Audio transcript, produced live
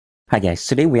Hi guys,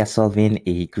 today we are solving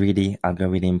a greedy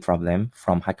algorithm problem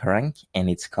from HackerRank and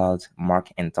it's called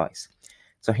Mark and Toys.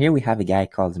 So here we have a guy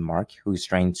called Mark who's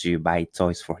trying to buy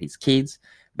toys for his kids,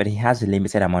 but he has a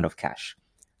limited amount of cash.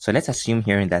 So let's assume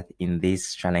here that in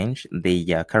this challenge,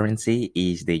 the currency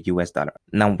is the US dollar.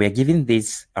 Now we're given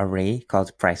this array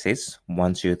called prices,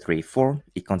 1, 2, 3, 4.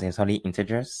 It contains only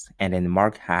integers and then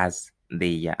Mark has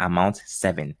the amount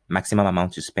 7, maximum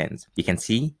amount to spend. You can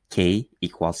see K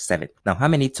equals 7. Now, how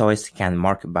many toys can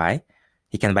Mark buy?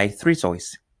 He can buy 3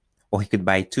 toys, or he could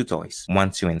buy 2 toys,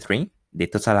 1, 2, and 3. The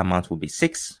total amount will be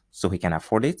 6, so he can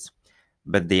afford it.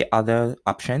 But the other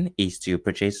option is to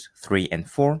purchase 3 and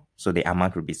 4, so the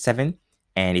amount will be 7,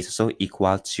 and it's also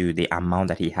equal to the amount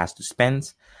that he has to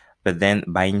spend. But then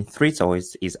buying 3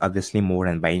 toys is obviously more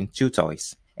than buying 2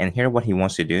 toys. And here what he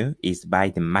wants to do is buy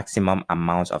the maximum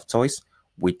amount of toys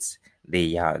with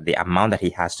the amount that he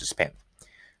has to spend.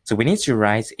 So we need to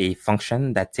write a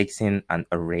function that takes in an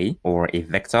array or a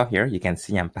vector here. You can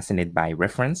see I'm passing it by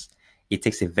reference. It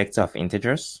takes a vector of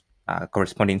integers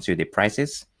corresponding to the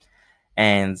prices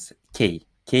and K.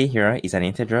 K here is an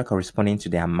integer corresponding to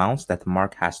the amount that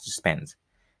Mark has to spend.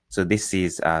 So this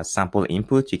is a sample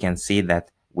input. You can see that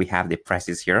we have the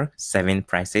prices here, 7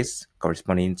 prices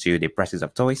corresponding to the prices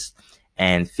of toys,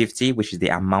 and 50, which is the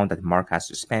amount that Mark has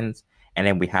to spend. And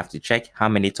then we have to check how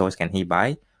many toys can he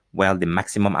buy. Well, the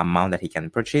maximum amount that he can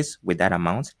purchase with that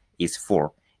amount is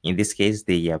 4. In this case,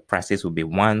 the prices will be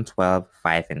 1, 12,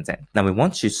 5, and 10. Now we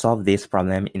want to solve this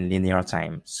problem in linear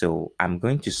time. So I'm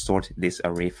going to sort this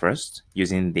array first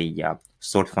using the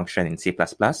sort function in C++.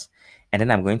 And then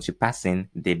I'm going to pass in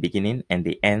the beginning and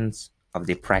the ends of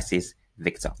the prices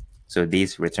vector. So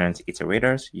this returns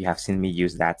iterators. You have seen me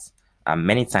use that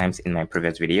many times in my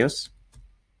previous videos.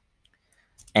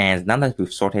 And now that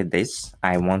we've sorted this,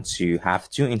 I want to have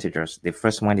 2 integers. The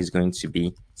first one is going to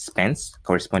be spent,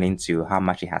 corresponding to how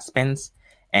much he has spent,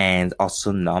 and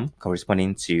also num,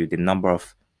 corresponding to the number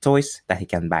of toys that he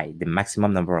can buy, the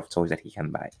maximum number of toys that he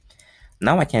can buy.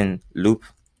 Now I can loop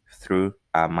through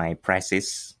my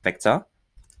prices vector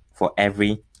for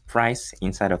every price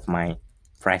inside of my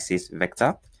prices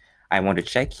vector. I want to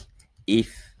check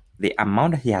if the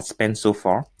amount that he has spent so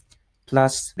far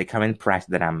plus the current price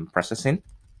that I'm processing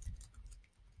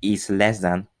is less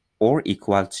than or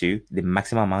equal to the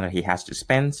maximum amount that he has to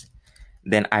spend.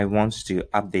 Then I want to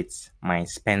update my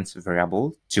spent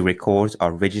variable to record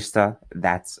or register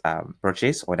that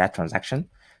purchase or that transaction.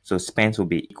 So spent will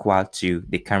be equal to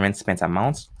the current spent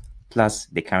amount plus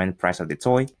the current price of the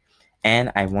toy.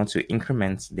 And I want to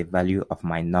increment the value of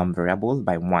my num variable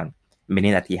by 1,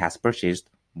 meaning that he has purchased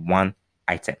 1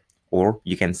 item. Or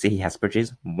you can say he has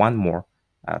purchased 1 more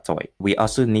toy. We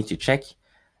also need to check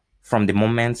from the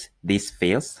moment this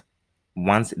fails,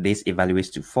 once this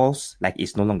evaluates to false, like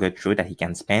it's no longer true that he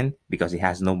can spend because he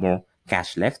has no more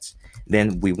cash left,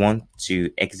 then we want to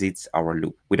exit our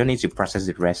loop. We don't need to process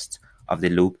the rest of the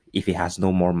loop if he has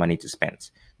no more money to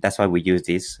spend. That's why we use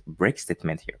this break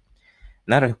statement here.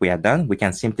 Now that we are done, we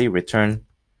can simply return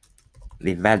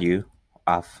the value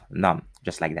of num,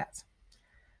 just like that.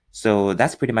 So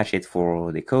that's pretty much it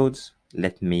for the code.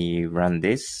 Let me run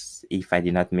this. If I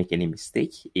did not make any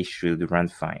mistake, it should run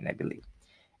fine, I believe.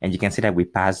 And you can see that we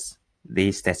passed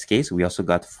this test case. We also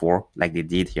got 4 like they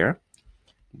did here.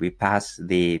 We passed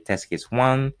the test case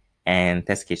 1 and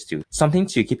test case 2. Something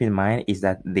to keep in mind is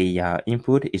that the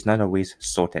input is not always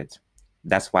sorted.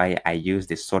 That's why I use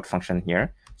the sort function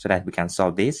here so that we can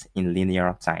solve this in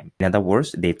linear time. In other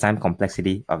words, the time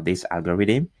complexity of this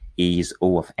algorithm is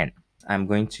O of n. I'm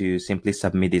going to simply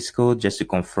submit this code just to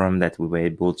confirm that we were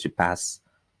able to pass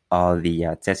all the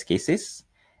test cases,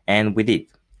 and we did.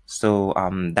 So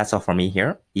that's all for me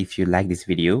here. If you like this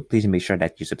video, please make sure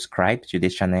that you subscribe to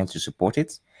this channel to support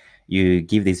it. You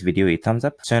give this video a thumbs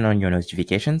up, turn on your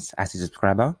notifications as a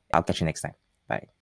subscriber. I'll catch you next time. Bye.